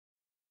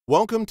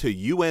Welcome to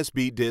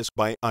USB Disk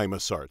by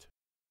Imesart.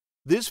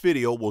 This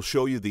video will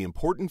show you the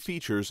important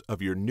features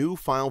of your new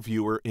file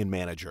viewer in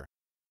Manager.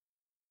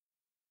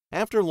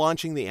 After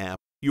launching the app,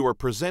 you are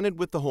presented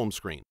with the home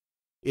screen.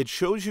 It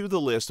shows you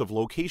the list of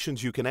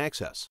locations you can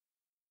access.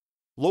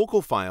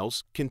 Local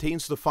Files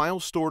contains the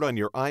files stored on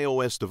your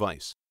iOS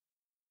device.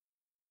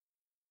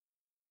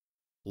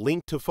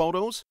 Link to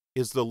Photos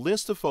is the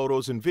list of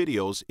photos and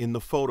videos in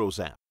the Photos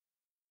app.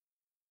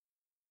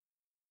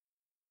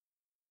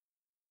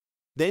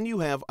 Then you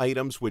have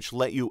items which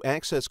let you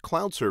access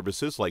cloud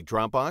services like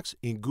Dropbox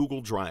and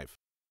Google Drive.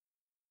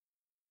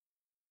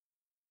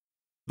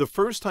 The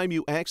first time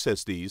you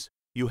access these,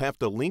 you have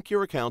to link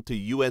your account to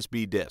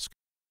USB Disk.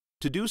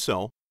 To do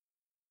so,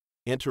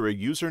 enter a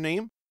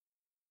username,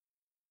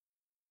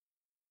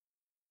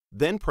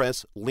 then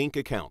press Link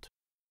Account.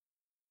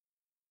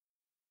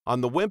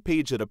 On the web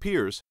page that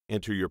appears,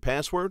 enter your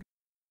password,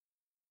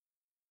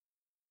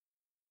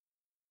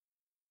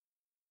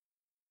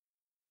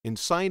 and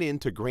sign in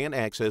to grant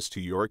access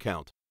to your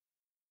account.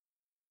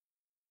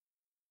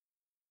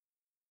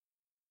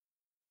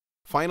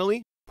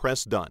 Finally,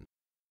 press Done.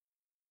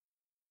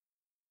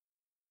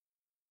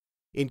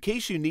 In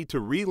case you need to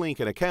relink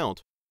an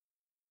account,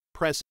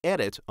 press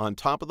Edit on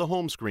top of the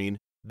home screen,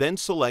 then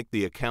select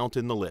the account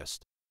in the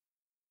list.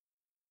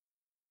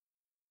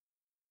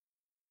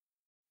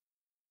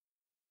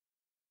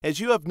 As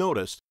you have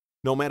noticed,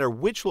 no matter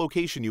which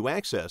location you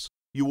access,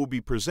 you will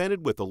be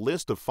presented with a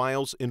list of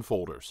files and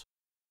folders.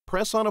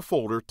 Press on a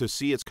folder to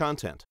see its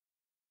content.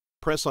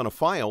 Press on a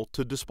file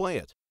to display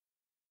it.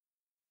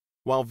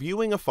 While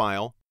viewing a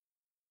file,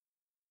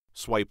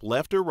 swipe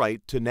left or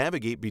right to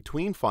navigate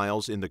between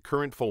files in the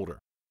current folder.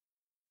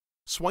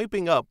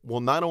 Swiping up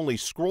will not only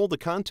scroll the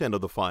content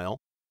of the file,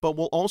 but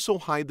will also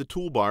hide the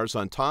toolbars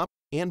on top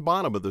and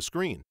bottom of the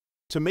screen.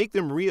 To make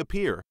them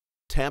reappear,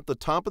 tap the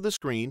top of the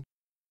screen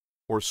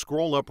or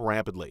scroll up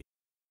rapidly.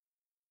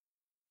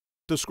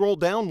 To scroll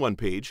down one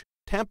page,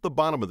 tap the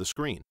bottom of the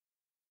screen.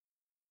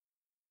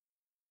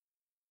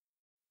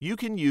 You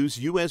can use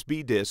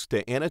USB Disk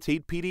to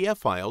annotate PDF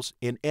files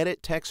and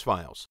edit text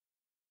files.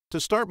 To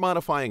start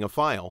modifying a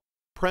file,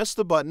 press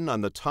the button on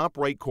the top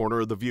right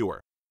corner of the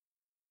viewer.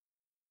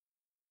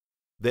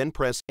 Then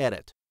press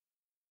Edit.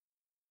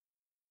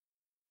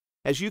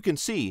 As you can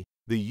see,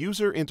 the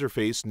user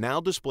interface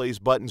now displays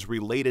buttons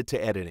related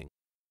to editing.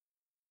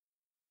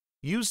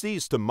 Use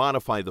these to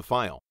modify the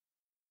file.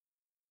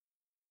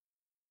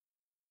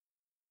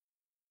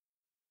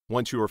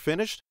 Once you are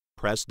finished,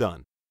 press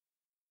Done.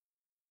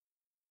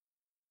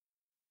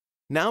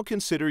 Now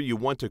consider you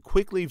want to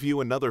quickly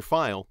view another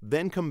file,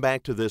 then come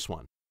back to this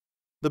one.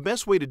 The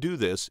best way to do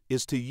this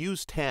is to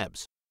use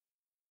tabs.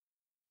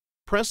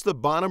 Press the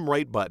bottom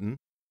right button,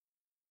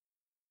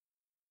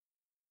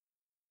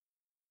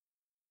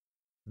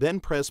 then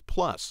press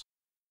plus.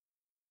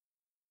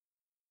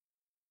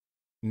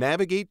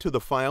 Navigate to the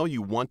file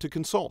you want to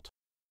consult.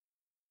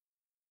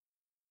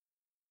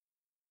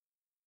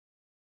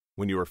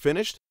 When you are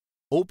finished,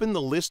 open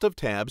the list of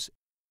tabs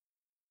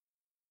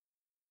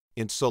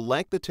and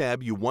select the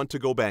tab you want to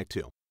go back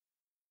to.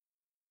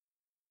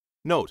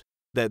 Note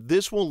that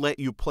this will let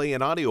you play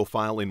an audio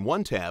file in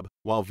one tab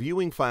while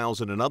viewing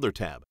files in another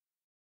tab.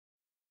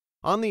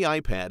 On the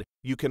iPad,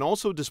 you can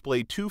also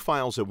display two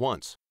files at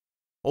once.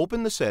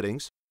 Open the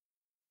settings,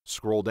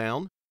 scroll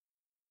down,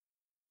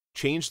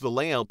 change the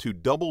layout to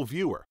Double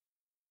Viewer,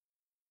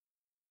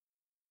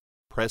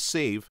 press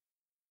Save,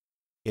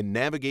 and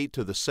navigate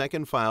to the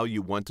second file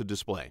you want to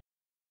display.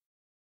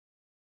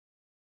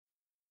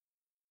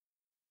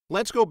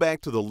 Let's go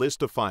back to the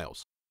list of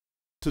files.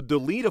 To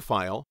delete a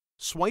file,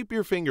 swipe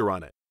your finger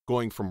on it,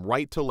 going from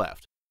right to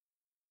left.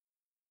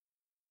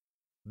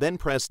 Then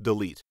press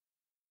Delete.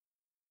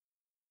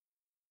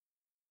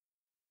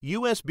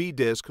 USB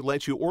Disk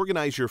lets you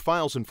organize your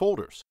files and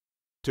folders.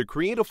 To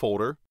create a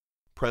folder,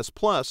 press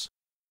plus,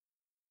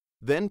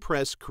 then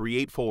press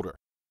Create Folder.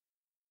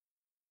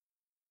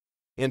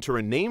 Enter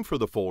a name for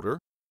the folder,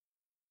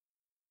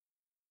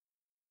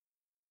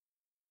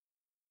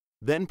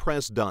 then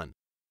press Done.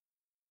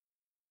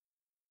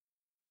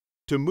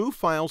 To move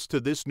files to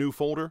this new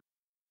folder,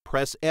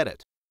 press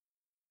Edit.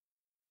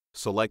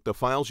 Select the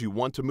files you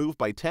want to move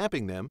by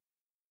tapping them,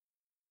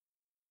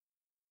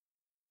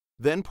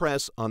 then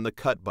press on the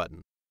Cut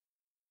button.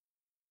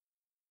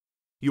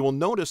 You will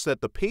notice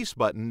that the Paste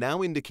button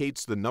now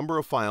indicates the number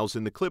of files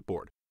in the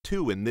clipboard,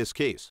 2 in this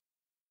case.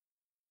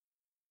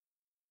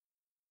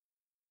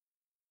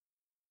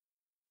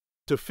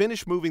 To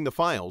finish moving the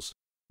files,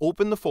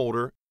 open the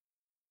folder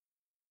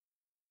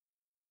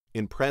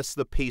and press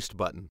the Paste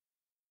button.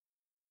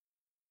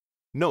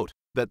 Note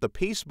that the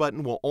Paste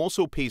button will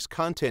also paste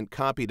content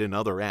copied in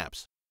other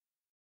apps.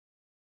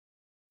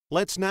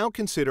 Let's now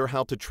consider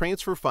how to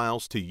transfer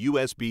files to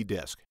USB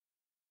Disk.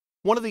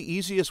 One of the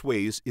easiest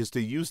ways is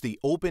to use the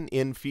Open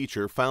In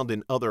feature found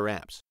in other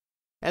apps.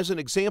 As an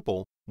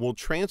example, we'll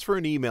transfer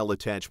an email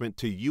attachment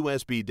to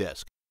USB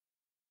Disk.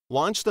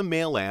 Launch the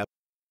Mail app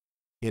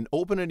and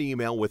open an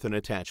email with an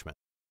attachment.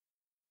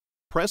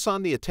 Press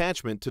on the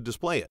attachment to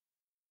display it.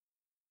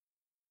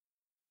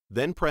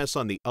 then press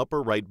on the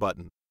upper right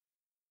button.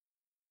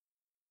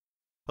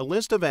 A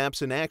list of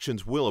apps and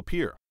actions will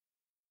appear.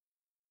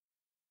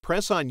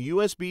 Press on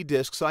USB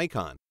disk's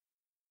icon.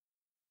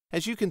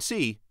 As you can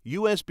see,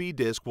 USB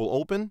disk will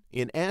open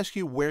and ask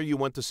you where you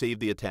want to save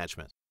the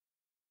attachment.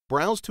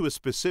 Browse to a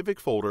specific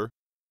folder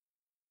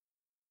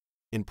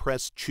and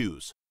press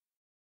Choose.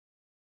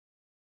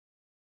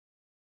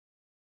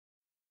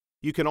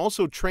 You can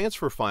also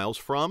transfer files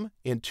from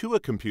and to a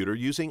computer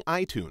using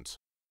iTunes.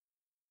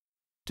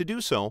 To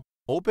do so,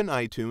 open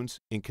iTunes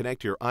and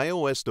connect your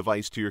iOS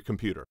device to your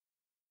computer.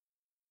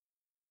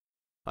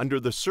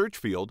 Under the search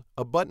field,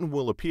 a button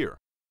will appear.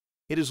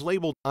 It is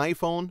labeled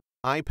iPhone,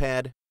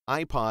 iPad,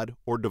 iPod,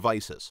 or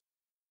Devices.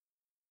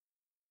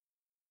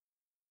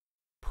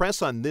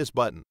 Press on this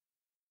button.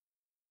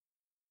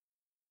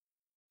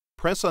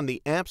 Press on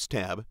the Apps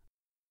tab,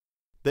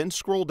 then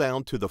scroll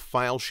down to the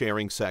File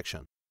Sharing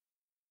section.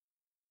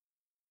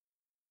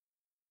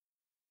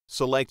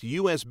 Select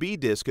USB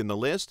disk in the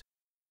list,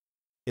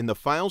 and the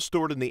files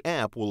stored in the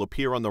app will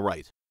appear on the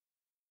right.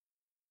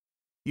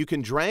 You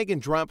can drag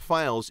and drop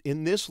files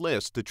in this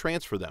list to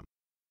transfer them.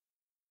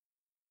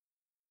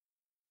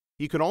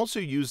 You can also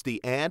use the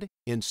Add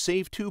and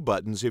Save To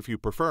buttons if you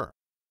prefer.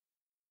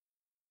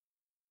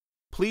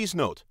 Please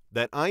note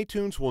that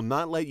iTunes will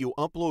not let you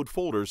upload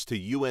folders to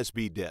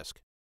USB disk.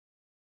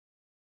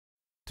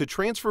 To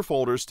transfer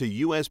folders to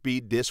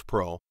USB Disk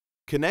Pro,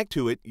 connect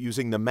to it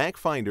using the Mac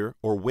Finder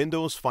or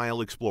Windows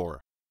File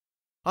Explorer.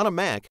 On a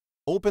Mac,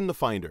 open the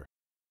Finder.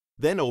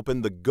 Then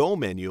open the Go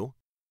menu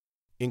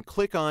and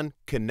click on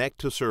Connect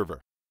to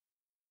Server.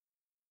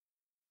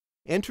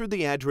 Enter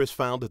the address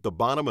found at the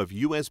bottom of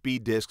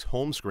USB disk's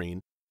home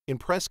screen and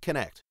press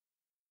Connect.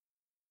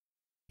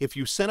 If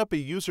you set up a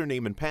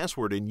username and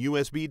password in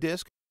USB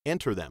disk,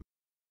 enter them.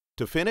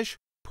 To finish,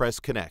 press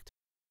Connect.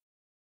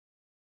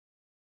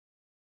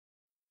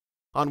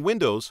 On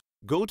Windows,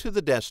 go to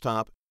the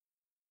desktop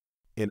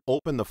and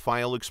open the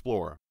File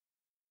Explorer.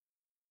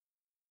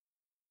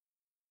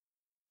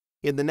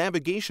 In the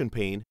navigation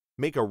pane,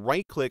 make a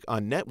right-click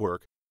on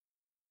Network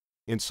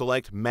and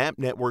select Map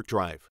Network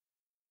Drive.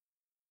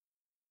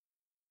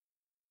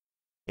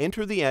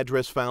 Enter the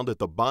address found at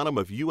the bottom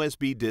of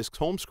USB disk's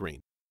home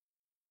screen.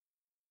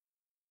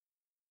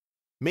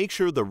 Make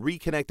sure the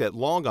Reconnect at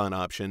Logon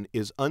option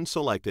is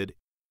unselected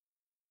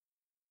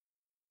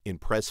and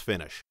press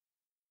Finish.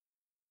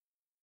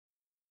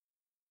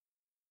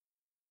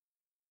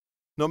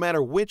 No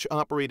matter which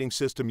operating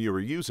system you are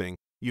using,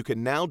 you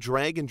can now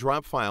drag and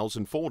drop files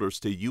and folders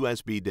to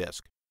USB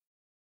disk.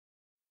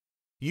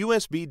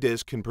 USB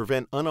disk can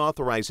prevent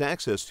unauthorized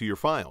access to your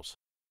files.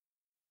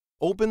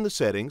 Open the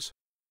settings,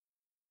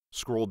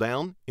 scroll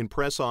down, and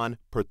press on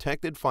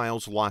Protected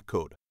Files Lock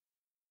Code.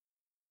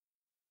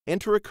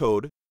 Enter a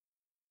code,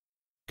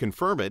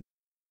 confirm it,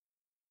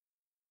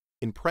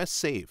 and press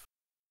Save.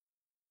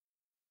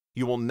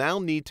 You will now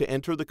need to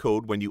enter the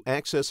code when you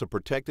access a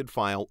protected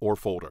file or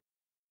folder.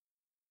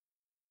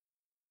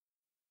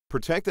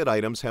 Protected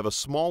items have a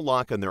small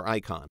lock on their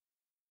icon.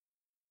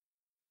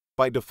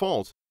 By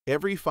default,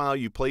 every file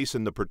you place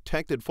in the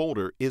protected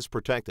folder is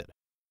protected.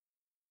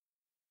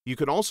 You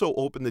can also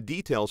open the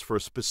details for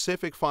a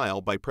specific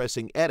file by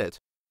pressing Edit,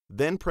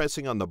 then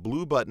pressing on the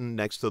blue button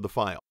next to the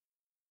file,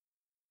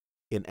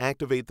 and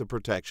activate the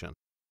protection.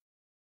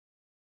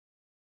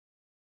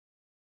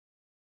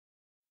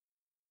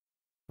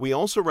 We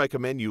also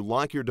recommend you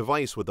lock your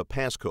device with a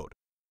passcode.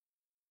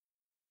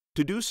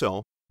 To do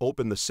so,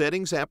 open the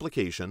Settings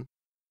application,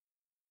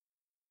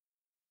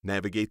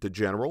 navigate to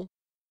General,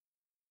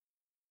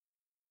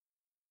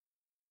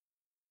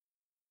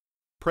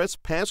 press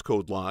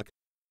Passcode Lock,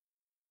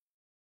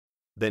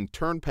 then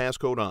turn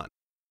passcode on,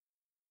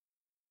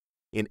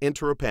 and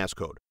enter a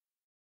passcode.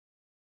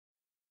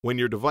 When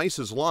your device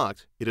is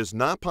locked, it is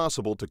not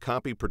possible to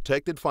copy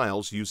protected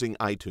files using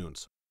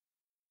iTunes.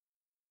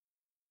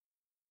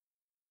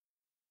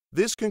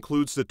 This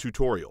concludes the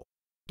tutorial.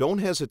 Don't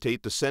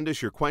hesitate to send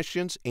us your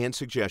questions and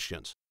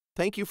suggestions.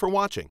 Thank you for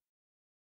watching.